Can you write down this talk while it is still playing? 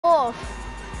off.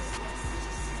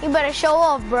 You better show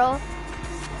off, bro.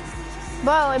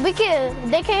 Bro, they can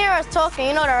hear us talking.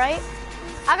 You know that, right?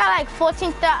 I got like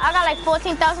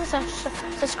 14,000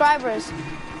 subscribers.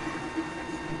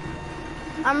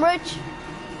 I'm rich.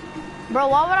 Bro,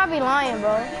 why would I be lying,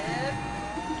 bro?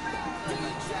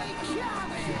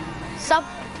 Sup?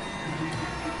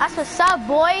 That's what's up,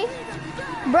 boy.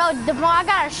 Bro, Devon, I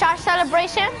got a shot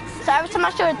celebration. So every time I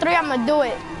shoot a 3, I'm gonna do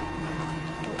it.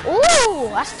 Ooh,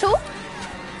 that's 2.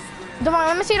 Devon,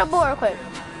 let me see the board real quick.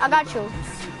 I got you.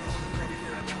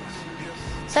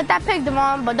 Set that pick,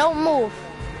 Devon, but don't move.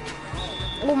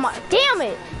 Oh my, damn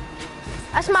it.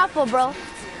 That's my fault, bro.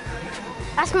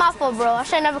 That's my fault, bro. I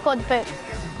should never called the pick.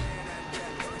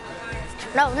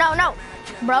 No, no, no.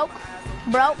 Broke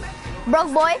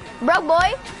boy.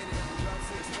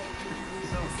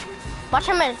 Watch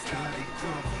him in.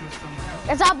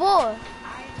 It's our ball.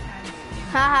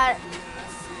 Haha.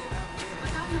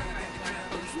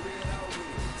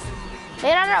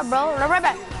 Lay that up, bro. No, right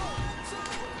back.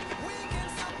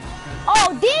 Oh,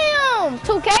 damn!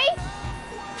 2K?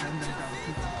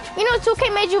 You know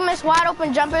 2K made you miss wide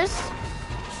open jumpers?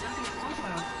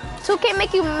 2K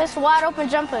make you miss wide open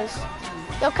jumpers.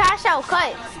 Yo, cash out,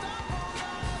 cut.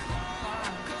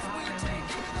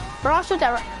 Bro, don't shoot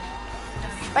that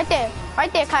right there.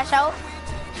 Right there, cash out.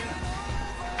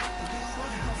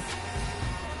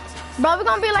 Bro, we're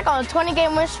gonna be like on a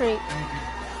 20-game win streak.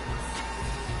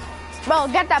 Bro,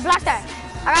 get that, block that.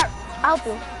 I'll help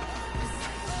you.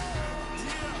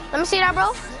 Let me see that,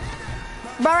 bro.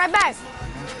 Bro, right back.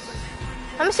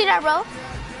 Let me see that, bro.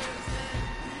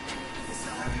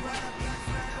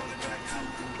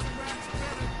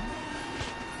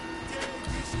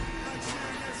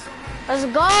 Let's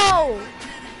go.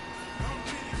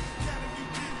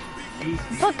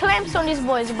 Put clamps on these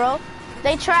boys, bro.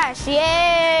 They trash,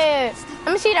 yeah.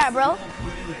 Let me see that, bro.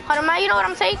 Hold on, man, you know what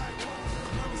I'm saying?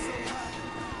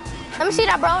 Let me see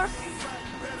that, bro.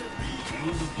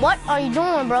 What are you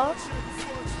doing, bro?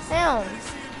 Damn.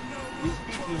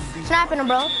 Snapping him,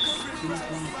 bro.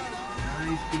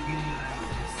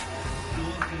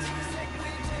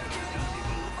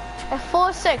 At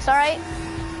 4-6, all right?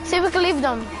 See if we can leave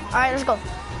them. All right, let's go.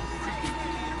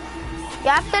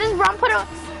 Yeah, after this, bro,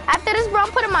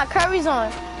 I'm putting my Currys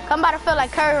on. I'm about to feel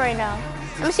like Curry right now.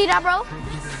 Let me see that, bro.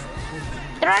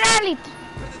 Throw it early.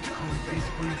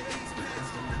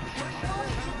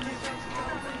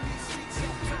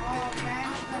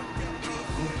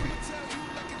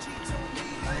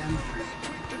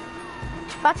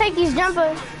 If I take these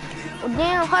jumpers, oh,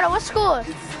 damn, hold on, what score?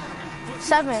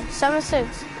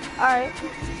 7-6. All right.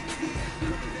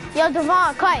 Yo,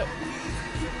 Devon, cut.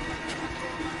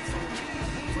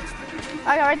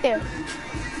 Okay, right there.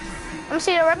 Let me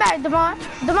see it right back, Devon.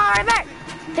 Devon, right back.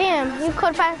 Damn, you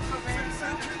could pass.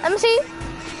 Let me see.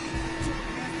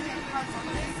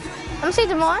 Let me see,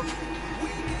 Devon.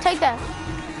 Take that.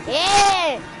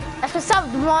 Yeah. That's what's up,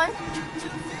 Devon.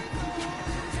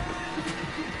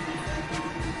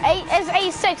 It's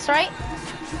 8-6, right?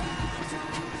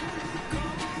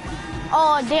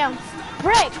 Oh, damn.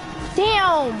 Brick.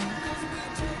 Damn.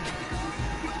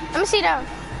 Let me see that.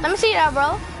 Let me see that,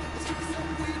 bro.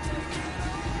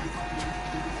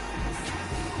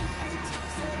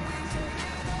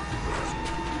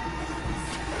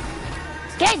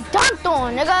 Get dunked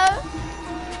on, nigga.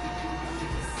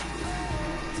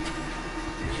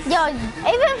 Yo,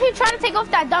 even if you try to take off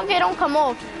that dunk, it don't come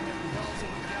off.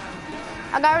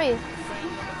 I got read.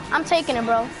 I'm taking it,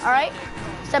 bro. All right?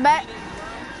 Step back.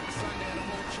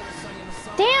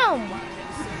 Damn.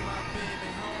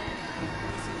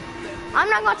 I'm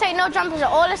not going to take no jumpers or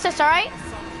all assists, all right?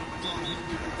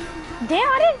 Damn,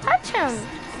 I didn't touch him.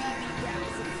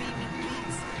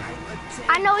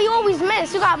 I know you always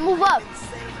miss. You got to move up.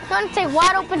 You want to take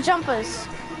wide open jumpers.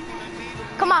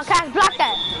 Come on, Cash, block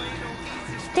that.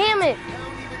 Damn it.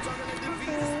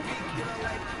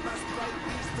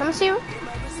 Let me see you.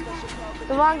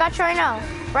 Devon got you right now.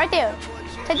 Right there.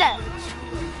 Take that.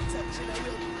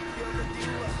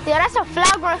 Yeah, that's a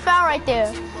flagrant foul right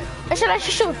there. They should let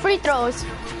you shoot free throws.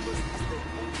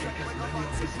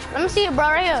 Let me see it, bro,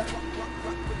 right here.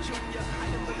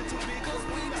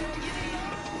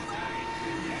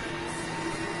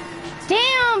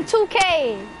 Damn,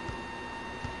 2K.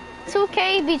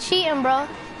 2K be cheating, bro.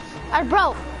 That's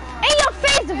broke. In your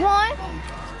face, Devon.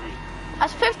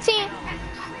 That's 15.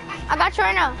 I got you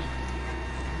right now.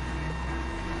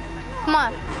 Come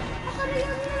on.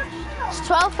 It's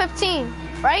 12-15,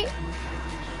 right?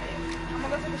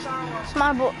 It's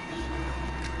my boy.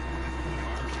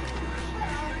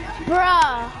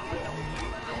 Bruh.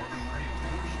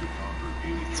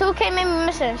 2K made me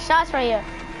missing shots right here.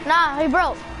 Nah, he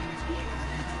broke.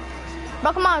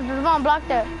 Bro, come on, block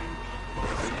that.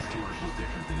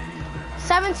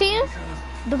 17?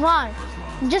 Devon,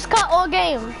 just cut all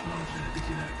game.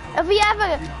 If we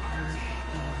ever...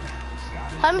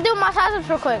 Let me do my size-ups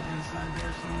real quick.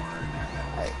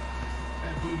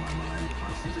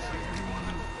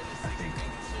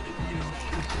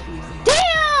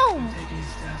 Damn!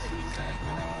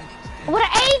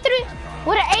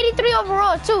 With an 83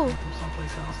 overall, too.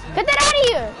 Get that out of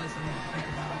here.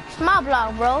 It's my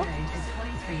block, bro.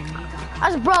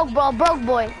 That's broke, bro. Broke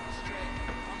boy.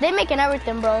 They making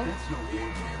everything, bro.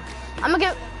 I'm gonna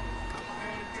get...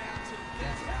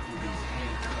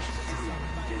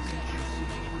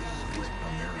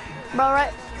 Bro,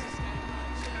 right?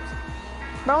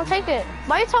 Bro, don't take it.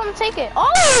 Why you telling me to take it?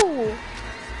 Oh!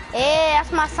 Yeah,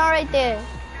 that's my son right there.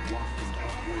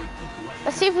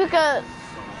 Let's see if we could...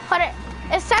 Hold it.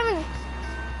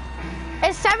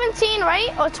 It's 17,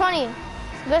 right? Or 20?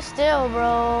 Good still,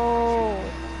 bro.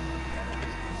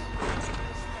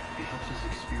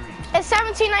 It's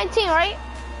 17, 19, right?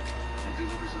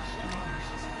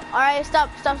 Alright, stop.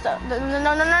 No.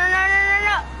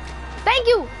 Thank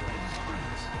you.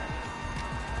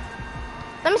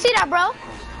 Let me see that, bro.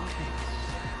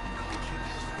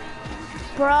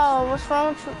 Bro, what's wrong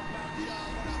with you?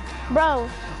 Bro.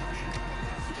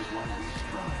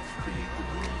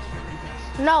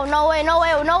 No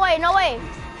way.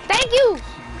 Thank you.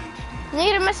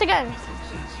 Need to miss again.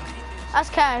 That's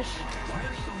cash.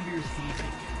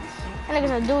 That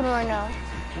nigga's a dude right now.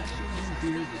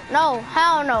 No,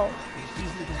 hell no.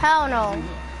 Hell no.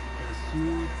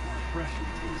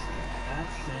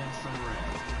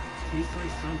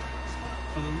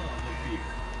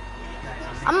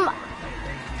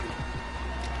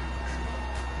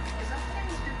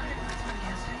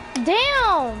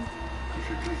 Damn.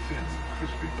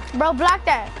 Bro, block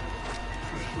that.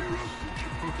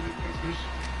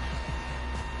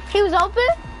 He was open?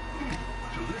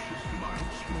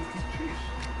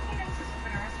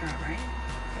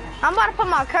 I'm about to put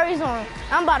my curries on.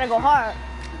 I'm about to go hard.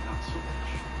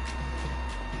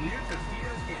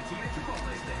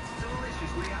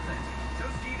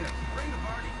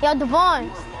 Yo,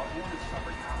 Devon,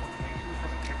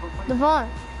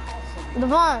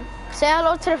 say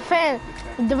hello to the fans.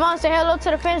 Devon, say hello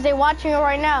to the fans. They watching you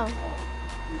right now.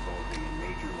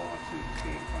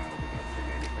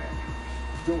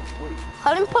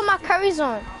 Let me put my curries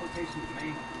on.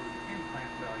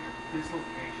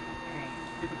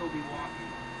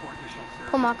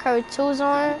 Put my curry twos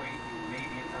on.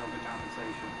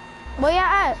 Where y'all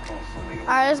at?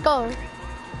 Alright, let's go.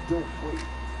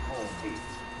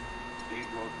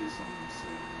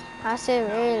 I said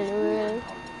really.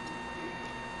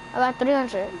 I got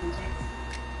 300.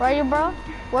 Ready, bro?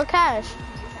 Where cash?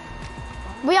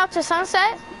 We out to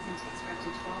Sunset?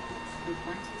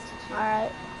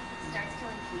 Alright.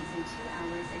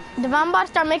 Devon, I'm about to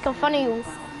start making fun of you.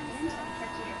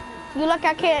 You lucky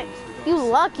I can't. You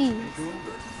lucky.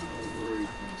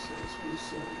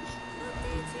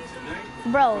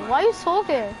 Bro, why you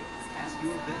smoking?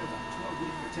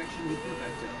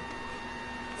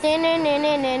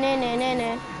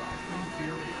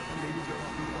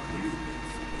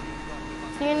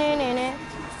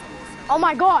 Oh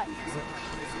my god.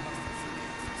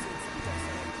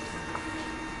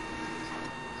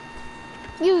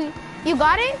 You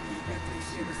got it?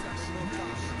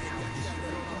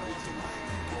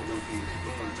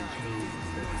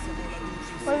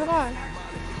 Where's it going?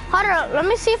 Hold on, let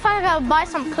me see if I can buy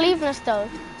some Cleveland stuff.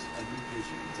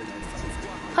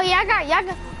 Oh yeah, I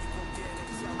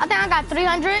think I got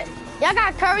 300. Y'all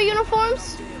got Curry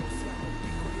uniforms?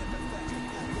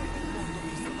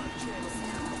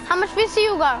 How much VC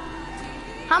you got?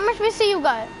 How much VC you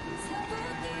got?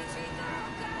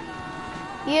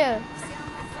 Yeah.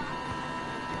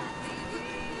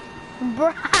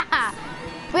 Bruh.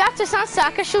 We have to Sunset.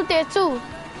 I can shoot there too.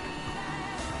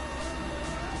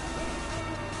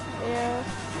 Yeah.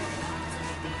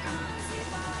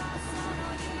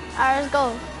 Alright, let's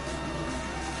go.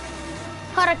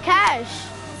 Cut a cash.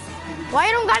 Why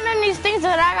you don't got none of these things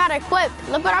that I got equipped?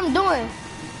 Look what I'm doing.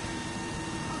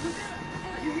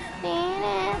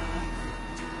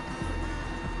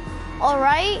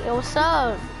 Alright, what's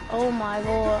up? Oh my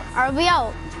god. Alright, we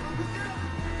out.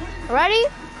 Ready?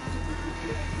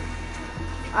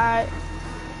 Alright.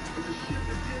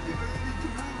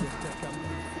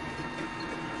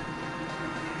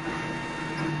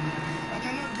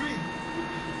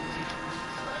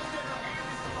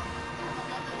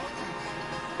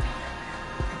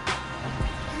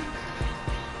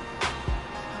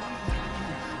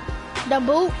 The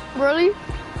boot, really?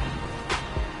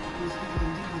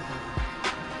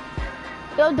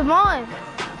 Yo, Devon.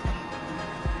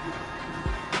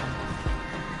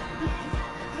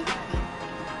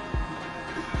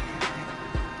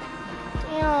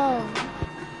 Damn.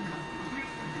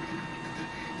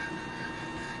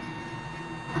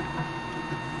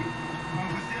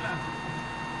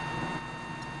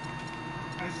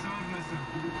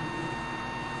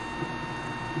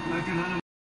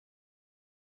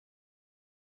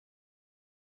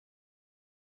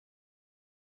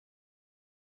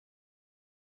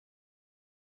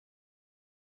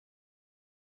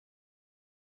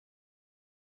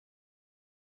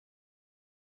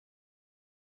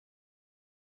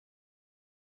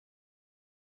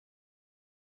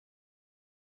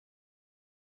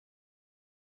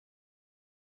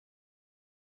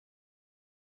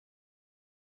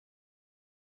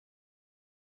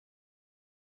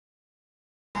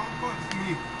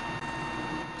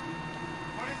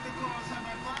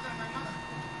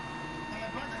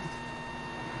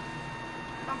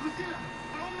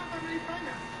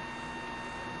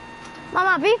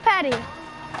 Mama, beef patty.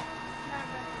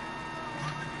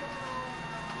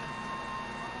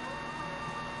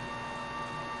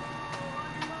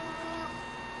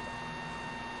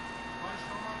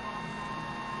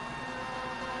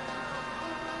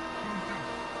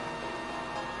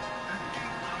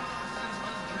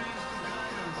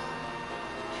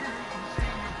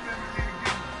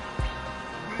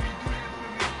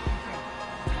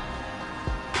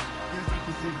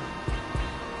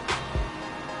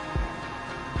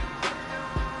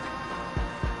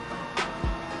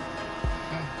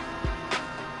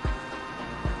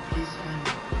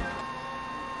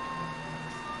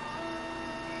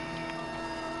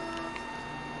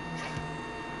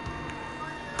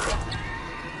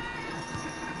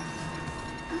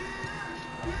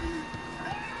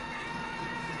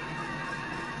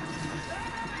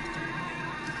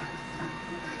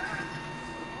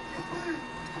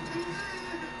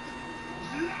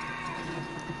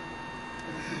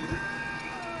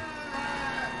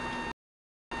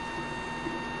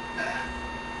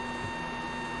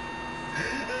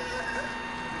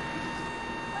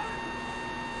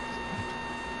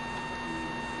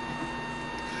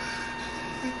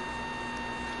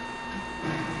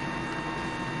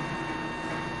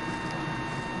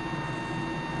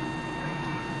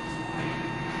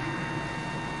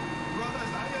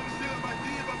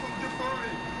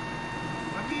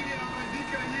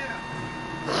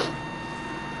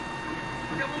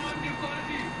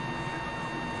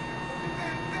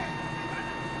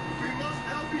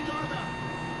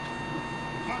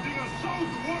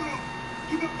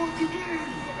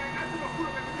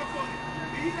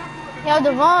 Yo,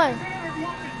 Devon.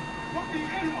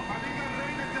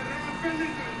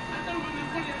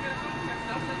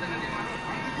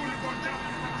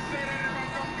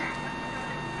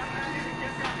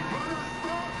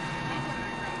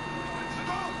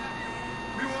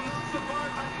 We will not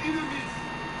survive as enemies.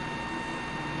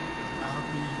 I'll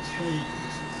be chased.